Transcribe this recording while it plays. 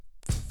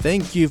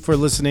Thank you for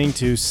listening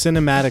to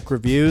Cinematic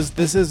Reviews.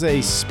 This is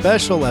a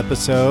special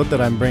episode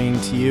that I'm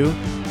bringing to you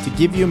to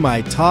give you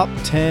my top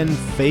 10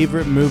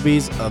 favorite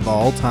movies of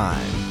all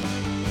time.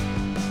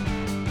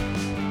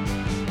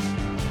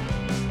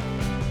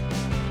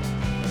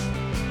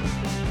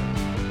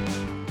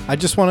 I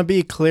just want to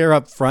be clear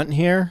up front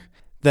here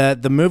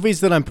that the movies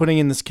that I'm putting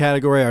in this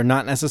category are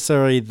not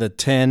necessarily the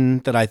 10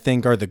 that I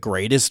think are the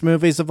greatest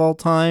movies of all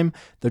time.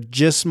 They're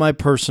just my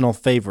personal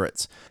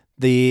favorites.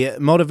 The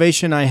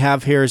motivation I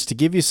have here is to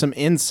give you some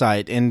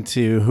insight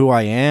into who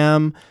I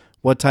am,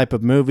 what type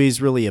of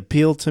movies really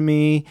appeal to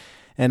me,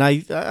 and I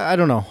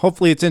don't know,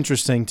 hopefully it's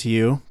interesting to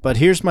you, but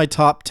here's my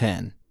top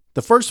 10.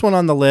 The first one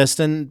on the list,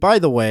 and by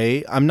the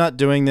way, I'm not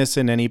doing this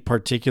in any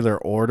particular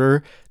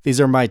order. These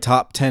are my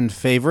top 10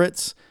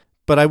 favorites,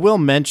 but I will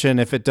mention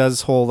if it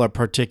does hold a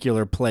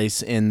particular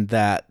place in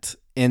that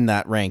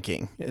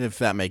ranking, if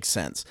that makes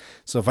sense.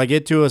 So if I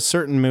get to a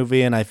certain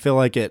movie and I feel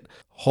like it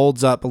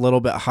holds up a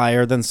little bit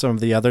higher than some of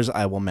the others,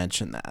 I will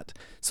mention that.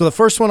 So the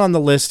first one on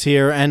the list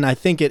here, and I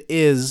think it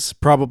is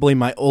probably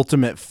my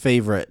ultimate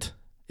favorite,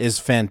 is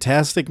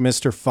Fantastic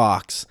Mr.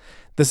 Fox.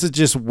 This is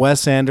just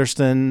Wes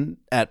Anderson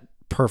at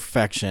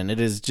perfection.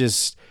 It is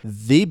just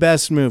the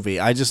best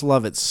movie. I just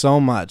love it so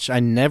much. I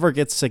never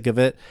get sick of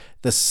it.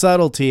 The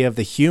subtlety of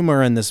the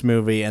humor in this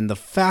movie and the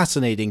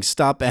fascinating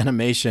stop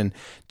animation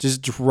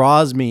just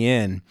draws me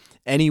in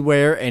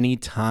anywhere,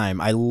 anytime.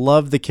 I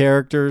love the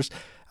characters.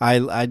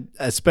 I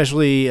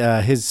especially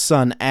his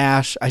son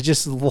Ash. I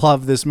just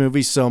love this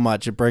movie so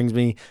much. It brings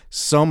me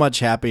so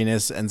much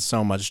happiness and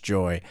so much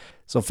joy.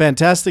 So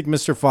Fantastic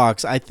Mr.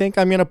 Fox, I think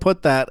I'm going to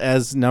put that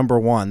as number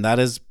one. That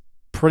is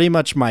pretty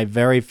much my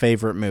very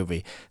favorite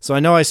movie. So I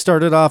know I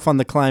started off on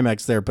the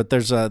climax there, but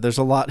there's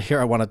a lot here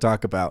I want to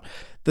talk about.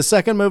 The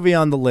second movie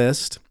on the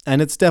list,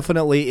 and it's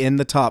definitely in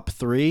the top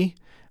three.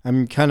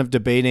 I'm kind of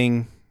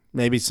debating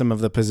maybe some of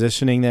the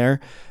positioning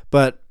there,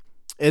 but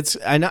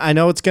I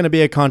know it's going to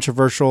be a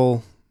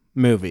controversial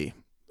movie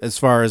as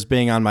far as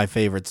being on my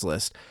favorites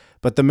list,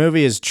 but the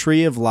movie is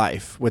Tree of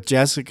Life with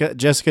Jessica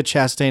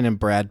Chastain and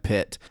Brad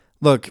Pitt.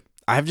 Look,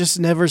 I've just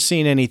never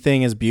seen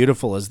anything as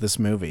beautiful as this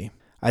movie.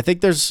 I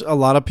think there's a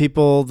lot of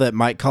people that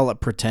might call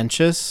it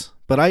pretentious,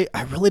 but I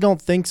really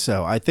don't think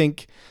so. I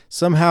think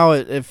somehow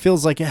it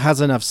feels like it has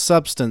enough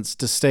substance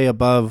to stay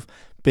above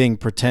being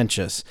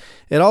pretentious.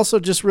 It also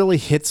just really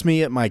hits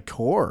me at my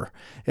core.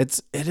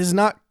 It is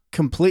not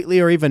completely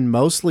or even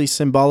mostly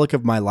symbolic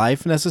of my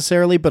life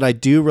necessarily, but I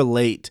do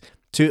relate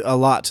to a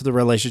lot to the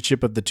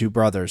relationship of the two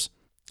brothers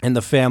and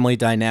the family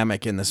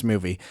dynamic in this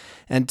movie.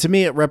 And to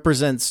me, it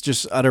represents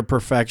just utter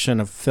perfection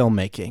of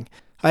filmmaking.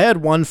 I had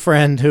one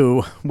friend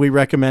who we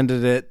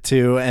recommended it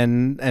to,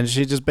 and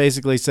she just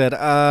basically said,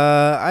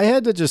 I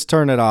had to just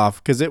turn it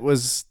off because it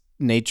was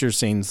nature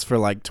scenes for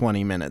like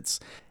 20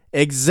 minutes.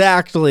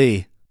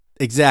 Exactly.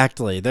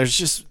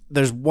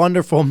 There's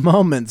wonderful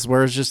moments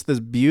where it's just this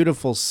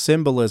beautiful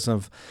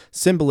symbolism,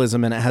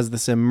 and it has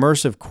this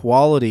immersive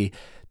quality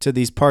to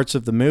these parts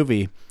of the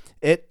movie.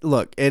 It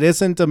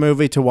isn't a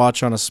movie to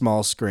watch on a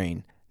small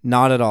screen.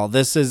 Not at all.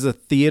 This is a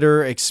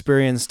theater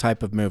experience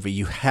type of movie.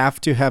 You have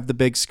to have the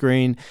big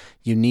screen.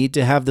 You need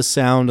to have the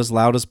sound as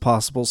loud as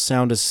possible.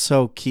 Sound is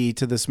so key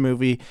to this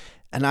movie,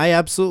 and I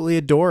absolutely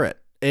adore it.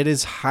 It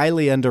is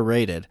highly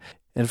underrated.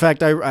 In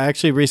fact, I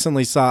actually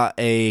recently saw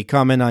a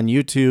comment on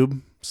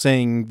YouTube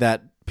saying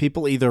that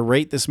people either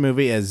rate this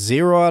movie as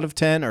 0 out of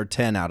 10 or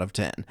 10 out of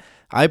 10.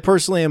 I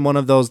personally am one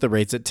of those that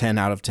rates it 10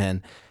 out of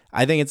 10.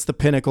 I think it's the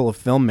pinnacle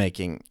of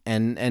filmmaking.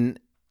 And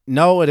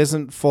no, it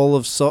isn't full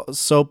of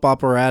soap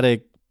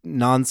operatic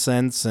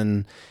nonsense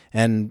and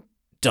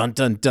dun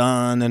dun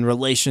dun and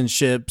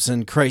relationships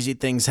and crazy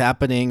things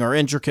happening or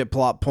intricate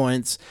plot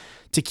points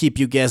to keep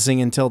you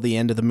guessing until the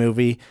end of the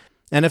movie.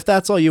 And if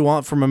that's all you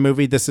want from a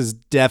movie, this is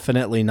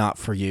definitely not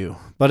for you.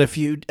 But if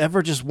you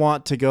ever just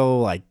want to go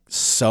like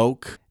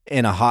soak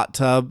in a hot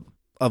tub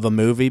of a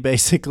movie,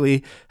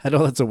 basically, I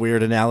know that's a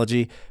weird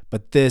analogy,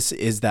 but this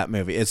is that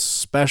movie. It's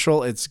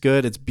special, it's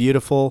good, it's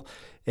beautiful.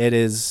 It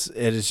is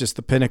just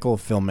the pinnacle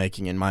of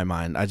filmmaking in my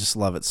mind. I just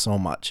love it so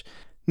much.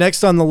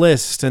 Next on the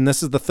list, and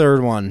this is the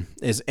third one,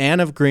 is Anne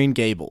of Green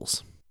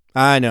Gables.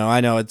 I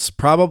know, it's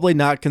probably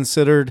not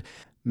considered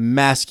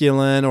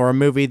masculine or a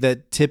movie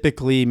that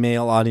typically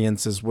male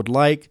audiences would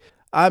like.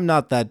 I'm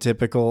not that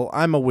typical.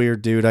 I'm a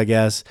weird dude, I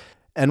guess.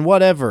 And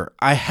whatever.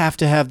 I have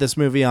to have this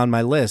movie on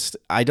my list.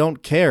 I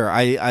don't care.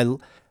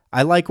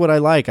 I like what I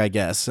like, I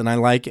guess, and I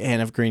like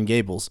Anne of Green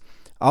Gables.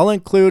 I'll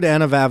include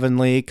Anne of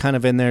Avonlea kind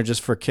of in there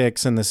just for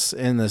kicks in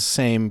the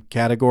same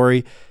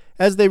category,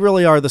 as they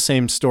really are the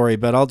same story,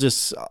 but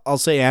I'll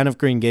say Anne of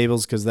Green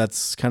Gables because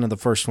that's kind of the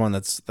first one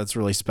that's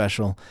really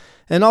special.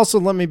 And also,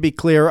 let me be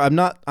clear,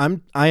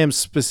 I am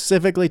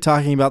specifically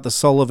talking about the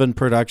Sullivan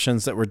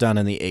productions that were done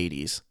in the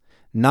 80s,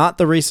 not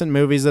the recent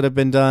movies that have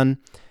been done.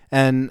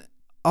 And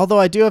although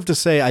I do have to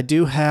say, I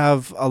do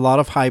have a lot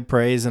of high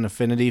praise and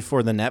affinity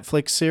for the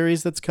Netflix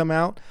series that's come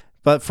out,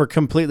 but for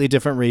completely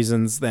different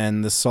reasons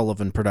than the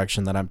Sullivan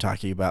production that I'm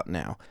talking about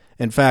now.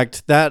 In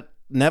fact, that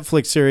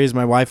Netflix series,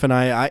 my wife and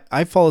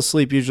I fall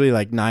asleep usually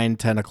like 9,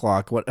 10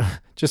 o'clock.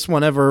 Just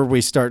whenever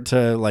we start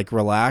to like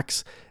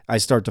relax, I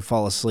start to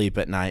fall asleep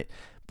at night.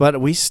 But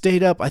we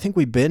stayed up. I think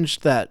we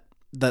binged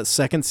that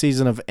second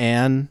season of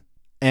Anne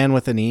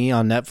with an E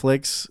on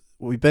Netflix.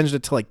 We binged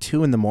it till like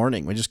 2 in the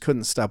morning. We just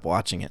couldn't stop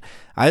watching it.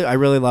 I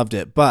really loved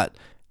it, but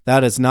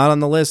that is not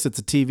on the list. It's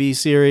a TV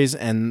series,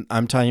 and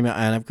I'm talking about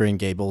Anne of Green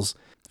Gables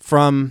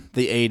from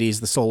the 80s,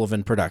 the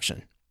Sullivan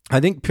production. I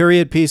think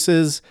period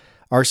pieces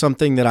are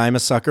something that I'm a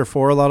sucker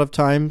for a lot of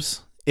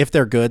times, if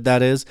they're good,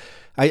 that is.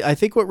 I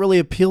think what really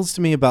appeals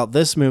to me about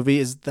this movie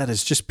is that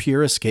it's just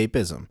pure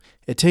escapism.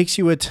 It takes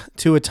you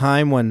to a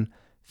time when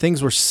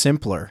things were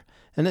simpler,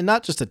 and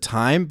not just a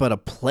time, but a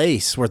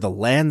place where the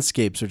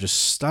landscapes are just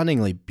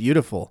stunningly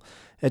beautiful.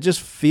 It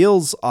just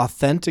feels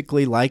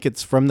authentically like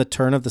it's from the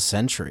turn of the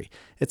century.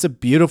 It's a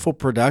beautiful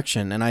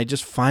production, and I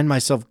just find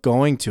myself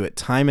going to it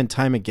time and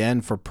time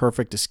again for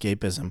perfect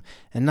escapism.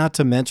 And not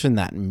to mention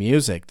that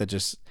music that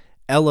just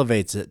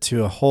elevates it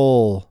to a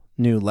whole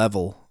new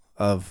level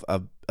of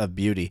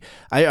beauty.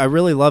 I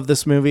really love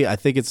this movie. I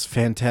think it's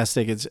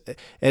fantastic.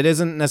 It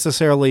isn't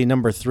necessarily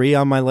number 3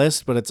 on my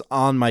list, but it's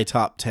on my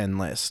top 10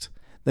 list.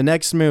 The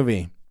next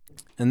movie,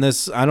 and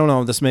this, I don't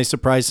know, this may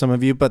surprise some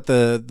of you, but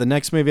the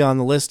next movie on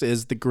the list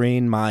is The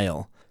Green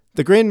Mile.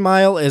 The Green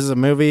Mile is a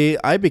movie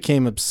I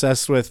became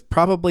obsessed with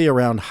probably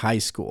around high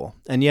school.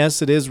 And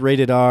yes, it is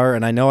rated R,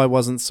 and I know I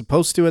wasn't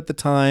supposed to at the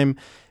time,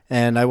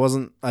 and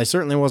I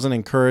certainly wasn't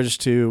encouraged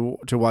to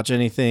watch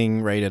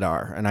anything rated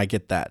R, and I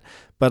get that.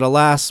 But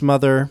alas,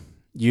 mother,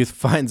 youth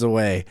finds a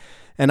way.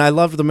 And I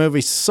loved the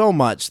movie so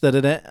much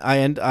that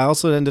I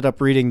also ended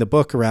up reading the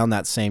book around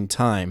that same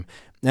time.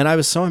 And I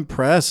was so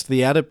impressed.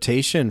 The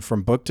adaptation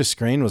from book to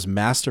screen was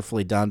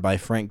masterfully done by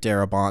Frank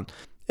Darabont.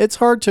 It's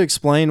hard to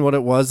explain what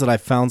it was that I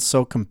found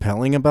so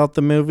compelling about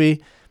the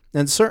movie.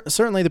 And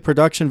certainly the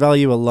production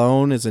value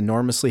alone is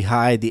enormously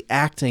high. The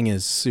acting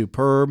is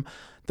superb.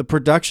 The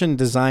production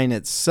design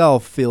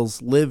itself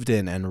feels lived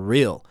in and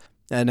real.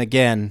 And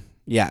again,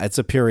 yeah, it's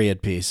a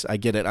period piece. I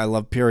get it. I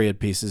love period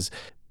pieces.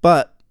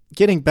 But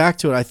getting back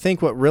to it, I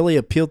think what really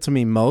appealed to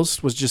me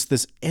most was just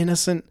this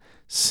innocent,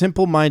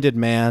 simple-minded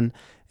man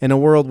in a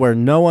world where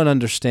no one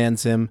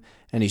understands him,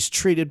 and he's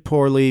treated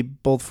poorly,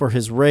 both for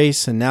his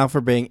race and now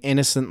for being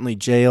innocently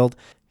jailed.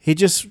 He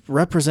just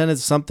represented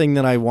something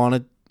that I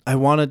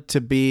wanted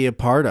to be a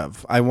part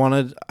of.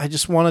 I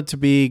just wanted to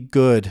be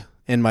good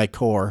in my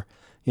core.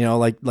 You know,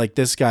 like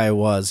this guy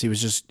was. He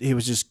was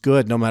just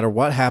good no matter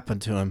what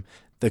happened to him.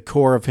 The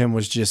core of him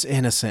was just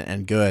innocent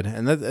and good.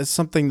 And that's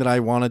something that I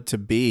wanted to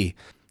be.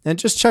 And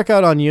just check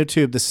out on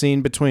YouTube the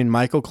scene between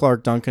Michael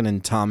Clarke Duncan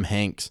and Tom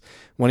Hanks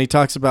when he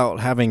talks about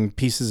having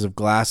pieces of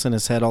glass in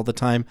his head all the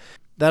time.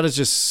 That is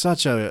just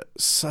such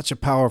a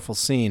powerful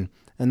scene.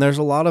 And there's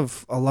a lot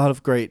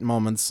of great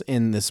moments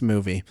in this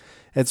movie.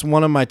 It's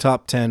one of my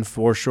top 10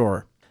 for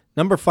sure.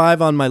 Number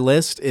 5 on my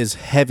list is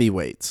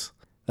Heavyweights.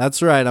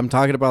 That's right, I'm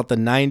talking about the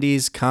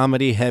 90s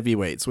comedy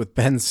Heavyweights with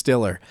Ben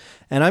Stiller.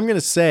 And I'm going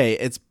to say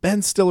it's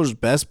Ben Stiller's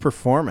best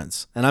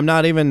performance. And I'm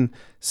not even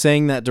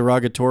saying that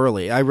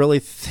derogatorily. I really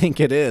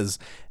think it is.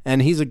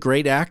 And he's a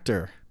great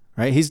actor,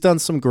 right? He's done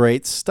some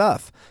great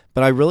stuff.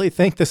 But I really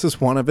think this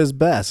is one of his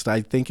best.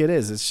 I think it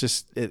is. It's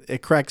just,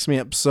 it cracks me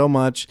up so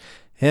much.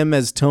 Him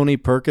as Tony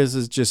Perkins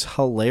is just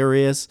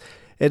hilarious.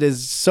 It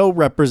is so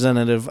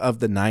representative of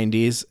the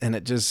 90s, and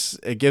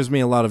it gives me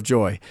a lot of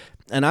joy.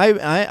 And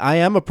I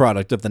am a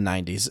product of the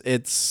 90s.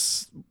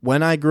 It's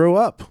when I grew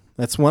up.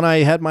 That's when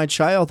I had my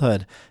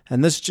childhood.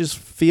 And this just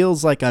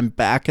feels like I'm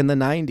back in the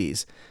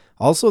 90s.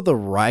 Also, the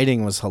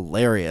writing was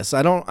hilarious.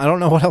 I don't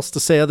know what else to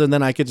say other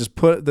than I could just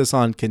put this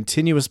on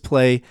continuous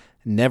play,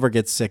 never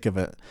get sick of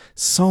it.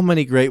 So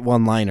many great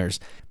one-liners.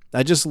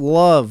 I just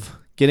love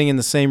getting in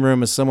the same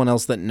room as someone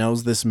else that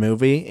knows this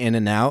movie in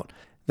and out.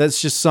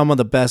 That's just some of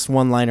the best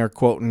one-liner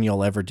quoting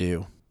you'll ever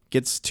do.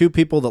 Gets two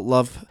people that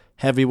love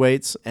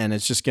Heavyweights, and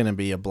it's just going to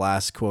be a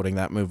blast quoting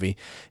that movie.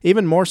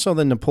 Even more so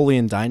than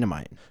Napoleon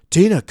Dynamite.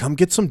 Tina, come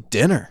get some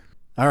dinner.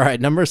 All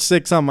right, number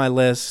 6 on my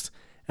list,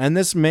 and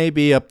this may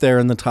be up there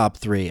in the top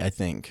 3, I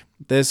think.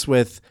 This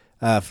with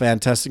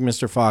Fantastic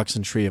Mr. Fox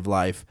and Tree of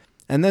Life.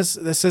 And this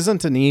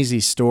isn't an easy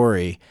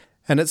story,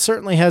 and it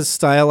certainly has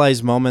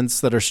stylized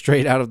moments that are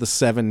straight out of the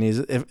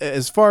 70s,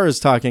 as far as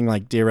talking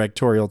like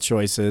directorial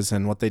choices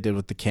and what they did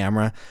with the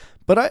camera.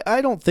 But I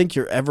don't think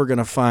you're ever going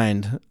to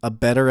find a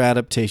better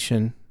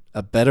adaptation,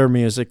 a better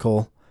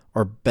musical,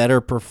 or better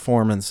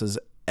performances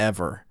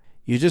ever.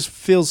 You just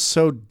feel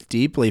so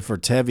deeply for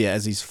Tevye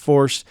as he's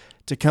forced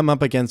to come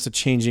up against a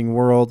changing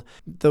world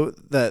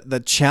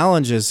that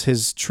challenges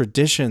his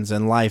traditions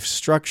and life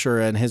structure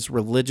and his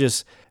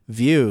religious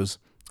views.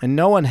 And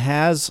no one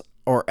has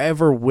or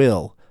ever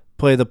will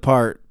play the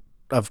part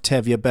of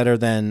Tevye better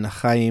than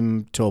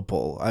Chaim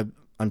Topol.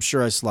 I'm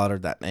sure I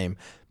slaughtered that name,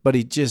 but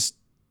he just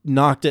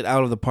knocked it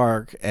out of the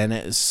park, and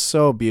it is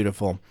so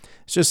beautiful.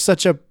 It's just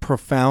such a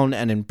profound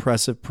and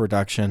impressive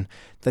production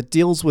that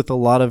deals with a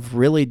lot of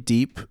really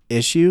deep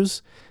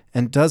issues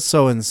and does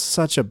so in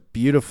such a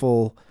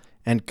beautiful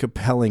and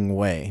compelling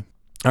way.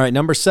 All right,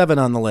 number 7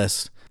 on the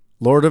list,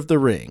 Lord of the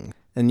Ring.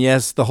 And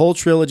yes, the whole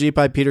trilogy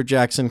by Peter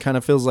Jackson kind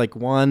of feels like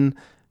one,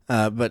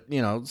 but,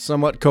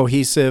 somewhat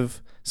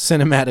cohesive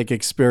cinematic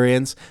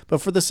experience.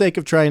 But for the sake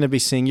of trying to be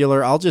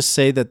singular, I'll just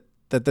say that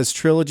this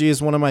trilogy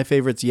is one of my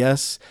favorites,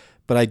 yes,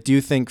 but I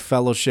do think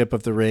Fellowship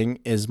of the Ring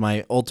is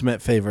my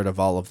ultimate favorite of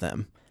all of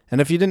them.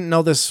 And if you didn't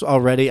know this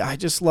already, I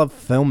just love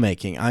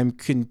filmmaking. I'm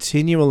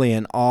continually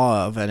in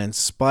awe of and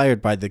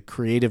inspired by the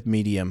creative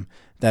medium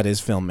that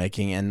is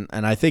filmmaking.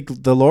 And I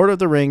think The Lord of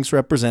the Rings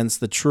represents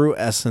the true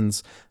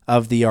essence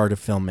of the art of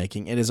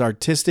filmmaking. It is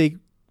artistic,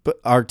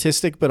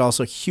 but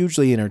also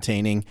hugely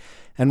entertaining.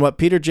 And what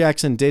Peter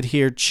Jackson did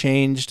here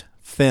changed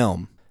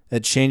film.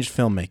 It changed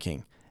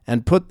filmmaking.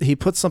 And he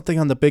put something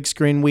on the big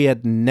screen we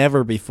had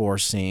never before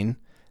seen,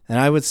 and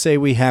I would say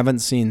we haven't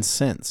seen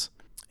since.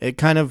 It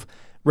kind of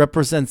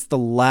represents the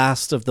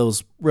last of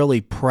those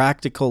really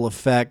practical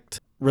effect,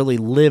 really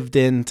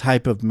lived-in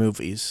type of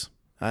movies.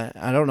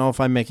 I don't know if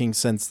I'm making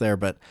sense there,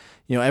 but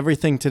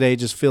everything today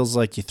just feels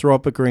like you throw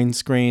up a green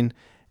screen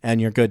and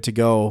you're good to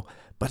go.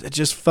 But it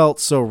just felt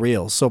so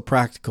real, so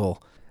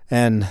practical,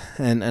 and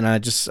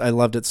I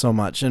loved it so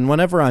much. And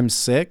whenever I'm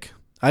sick,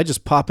 I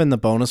just pop in the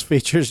bonus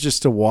features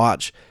just to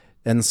watch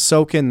and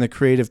soak in the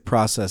creative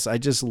process. I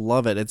just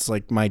love it. It's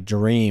like my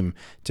dream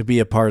to be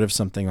a part of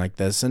something like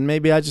this. And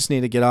maybe I just need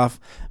to get off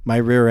my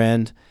rear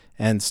end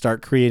and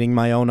start creating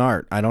my own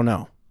art. I don't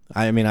know.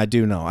 I mean, I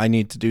do know. I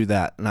need to do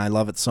that, and I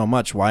love it so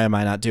much. Why am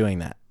I not doing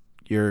that?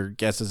 Your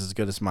guess is as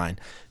good as mine.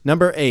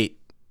 Number 8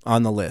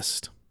 on the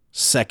list,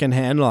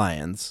 Secondhand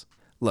Lions.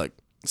 Look,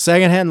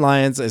 Secondhand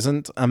Lions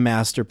isn't a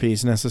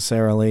masterpiece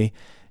necessarily.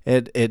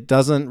 It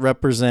doesn't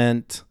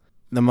represent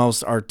the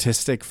most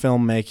artistic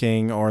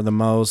filmmaking or the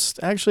most...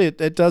 Actually,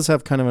 it does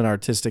have kind of an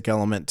artistic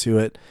element to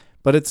it,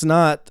 but it's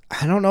not...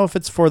 I don't know if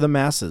it's for the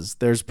masses.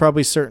 There's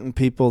probably certain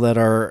people that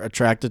are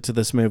attracted to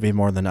this movie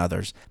more than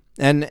others.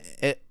 And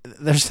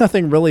there's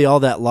nothing really all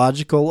that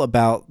logical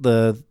about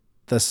the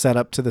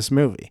setup to this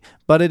movie,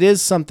 but it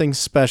is something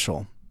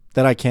special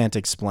that I can't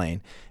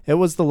explain. It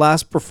was the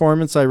last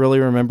performance I really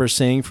remember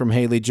seeing from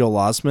Haley Joel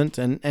Osment,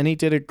 and he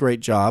did a great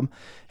job.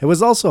 It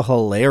was also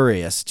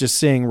hilarious just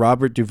seeing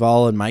Robert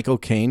Duvall and Michael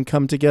Caine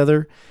come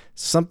together.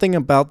 Something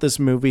about this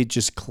movie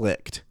just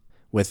clicked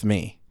with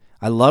me.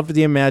 I loved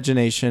the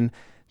imagination,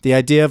 the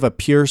idea of a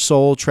pure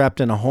soul trapped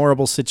in a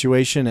horrible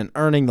situation and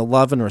earning the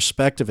love and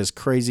respect of his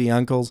crazy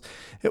uncles.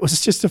 It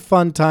was just a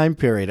fun time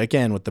period,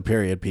 again with the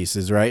period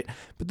pieces, right?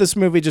 But this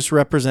movie just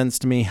represents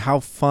to me how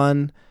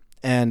fun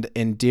and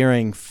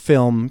endearing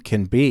film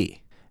can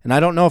be. And I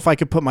don't know if I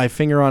could put my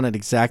finger on it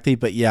exactly,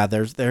 but yeah,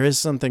 there is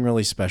something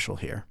really special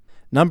here.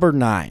 Number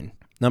 9.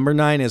 Number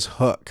 9 is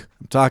Hook.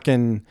 I'm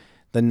talking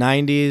the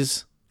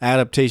 90s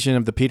adaptation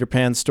of the Peter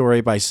Pan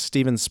story by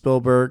Steven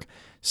Spielberg,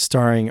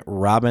 starring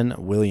Robin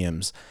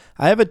Williams.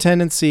 I have a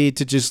tendency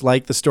to just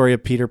like the story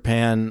of Peter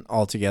Pan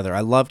altogether.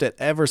 I loved it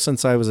ever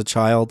since I was a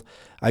child.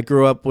 I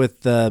grew up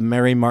with the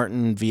Mary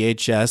Martin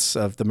VHS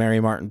of the Mary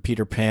Martin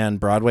Peter Pan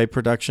Broadway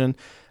production.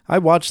 I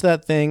watched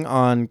that thing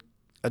on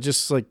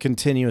just like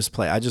continuous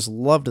play. I just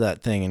loved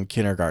that thing in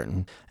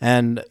kindergarten.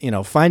 And,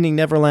 Finding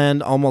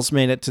Neverland almost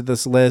made it to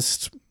this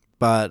list,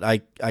 but I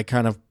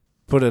kind of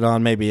put it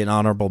on maybe an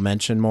honorable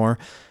mention more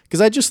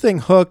because I just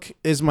think Hook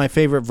is my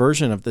favorite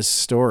version of this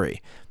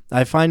story.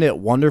 I find it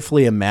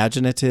wonderfully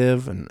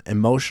imaginative and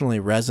emotionally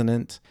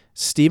resonant.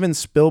 Steven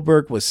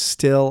Spielberg was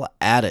still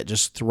at it,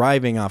 just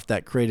thriving off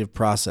that creative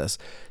process.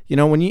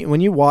 When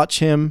you watch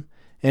him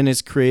in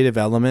his creative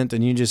element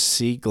and you just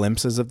see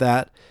glimpses of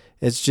that,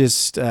 it's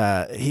just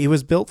he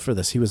was built for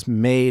this. He was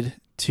made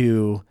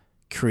to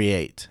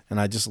create, and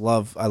I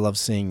love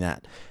seeing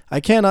that. I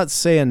cannot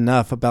say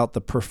enough about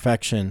the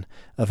perfection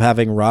of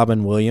having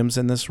Robin Williams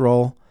in this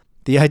role.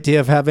 The idea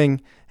of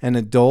having an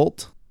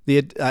adult,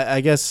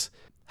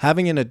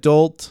 having an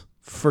adult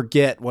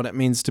forget what it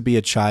means to be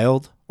a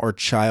child or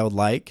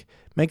childlike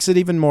makes it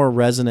even more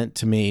resonant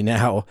to me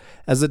now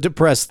as a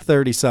depressed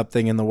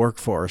 30-something in the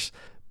workforce.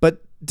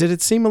 But did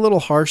it seem a little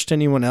harsh to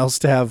anyone else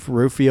to have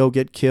Rufio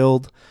get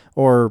killed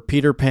or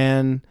Peter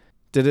Pan?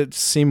 Did it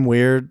seem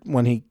weird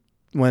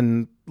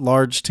when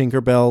large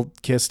Tinkerbell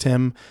kissed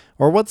him?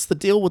 Or what's the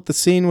deal with the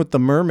scene with the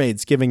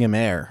mermaids giving him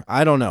air?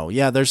 I don't know.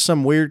 Yeah, there's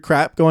some weird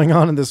crap going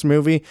on in this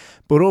movie,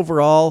 but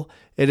overall,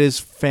 it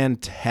is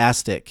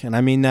fantastic. And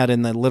I mean that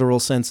in the literal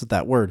sense of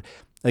that word.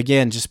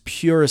 Again, just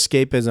pure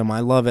escapism.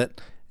 I love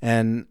it.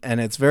 And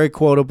it's very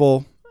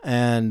quotable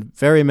and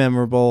very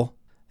memorable.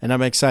 And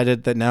I'm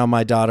excited that now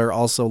my daughter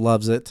also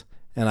loves it.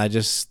 And I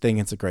just think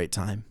it's a great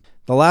time.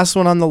 The last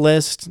one on the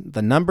list,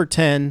 the number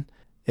 10,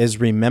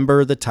 is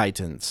Remember the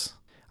Titans.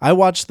 I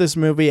watched this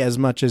movie as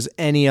much as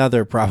any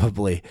other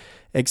probably,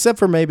 except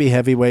for maybe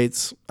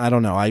Heavyweights. I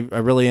don't know. I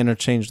really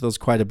interchanged those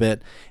quite a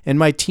bit. In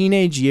my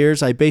teenage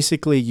years, I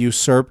basically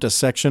usurped a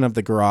section of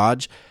the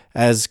garage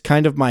as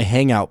kind of my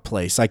hangout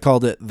place. I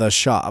called it the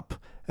shop.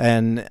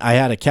 And I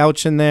had a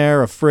couch in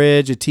there, a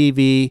fridge, a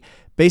TV,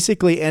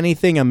 basically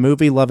anything a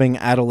movie-loving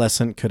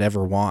adolescent could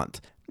ever want.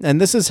 And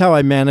this is how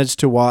I managed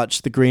to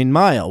watch The Green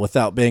Mile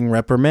without being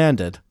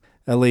reprimanded.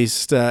 at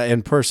least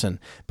in person.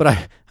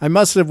 But I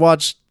must have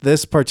watched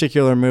this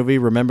particular movie,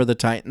 Remember the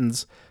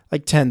Titans,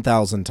 like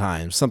 10,000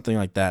 times, something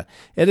like that.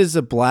 It is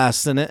a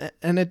blast, and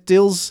it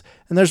deals,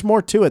 and there's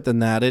more to it than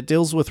that. It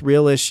deals with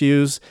real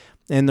issues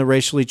in the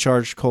racially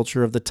charged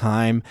culture of the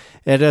time.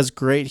 It has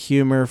great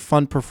humor,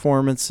 fun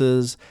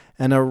performances,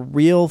 and a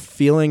real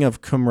feeling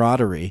of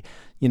camaraderie.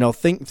 You know,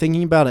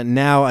 thinking about it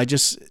now,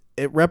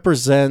 it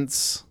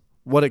represents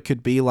what it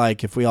could be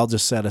like if we all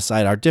just set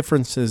aside our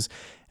differences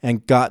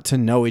and got to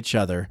know each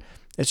other.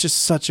 It's just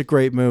such a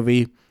great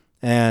movie,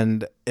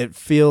 and it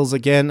feels,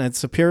 again,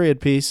 it's a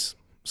period piece.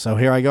 So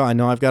here I go. I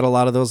know I've got a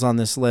lot of those on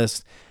this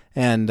list,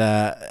 and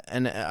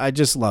I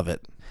just love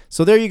it.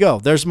 So there you go.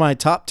 There's my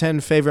top 10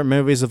 favorite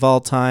movies of all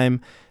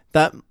time.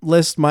 That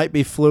list might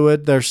be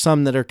fluid. There's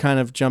some that are kind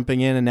of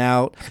jumping in and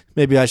out.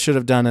 Maybe I should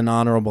have done an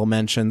honorable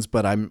mentions,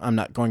 but I'm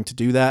not going to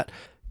do that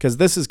because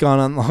this has gone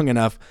on long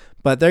enough.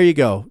 But there you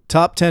go.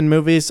 Top 10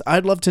 movies.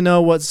 I'd love to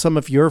know what some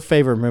of your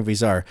favorite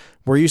movies are.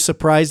 Were you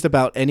surprised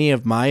about any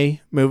of my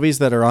movies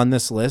that are on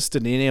this list?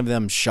 Did any of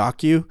them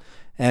shock you?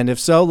 And if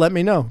so, let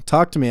me know.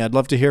 Talk to me. I'd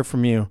love to hear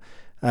from you.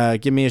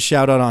 Give me a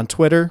shout out on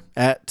Twitter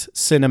at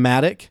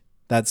Cinematic.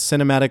 That's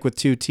Cinematic with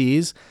 2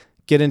 T's.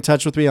 Get in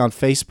touch with me on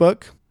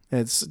Facebook.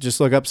 It's just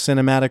look up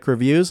Cinematic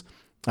Reviews.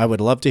 I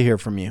would love to hear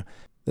from you.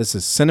 This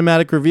is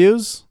Cinematic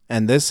Reviews,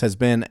 and this has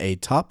been a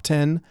top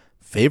 10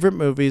 favorite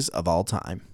movies of all time.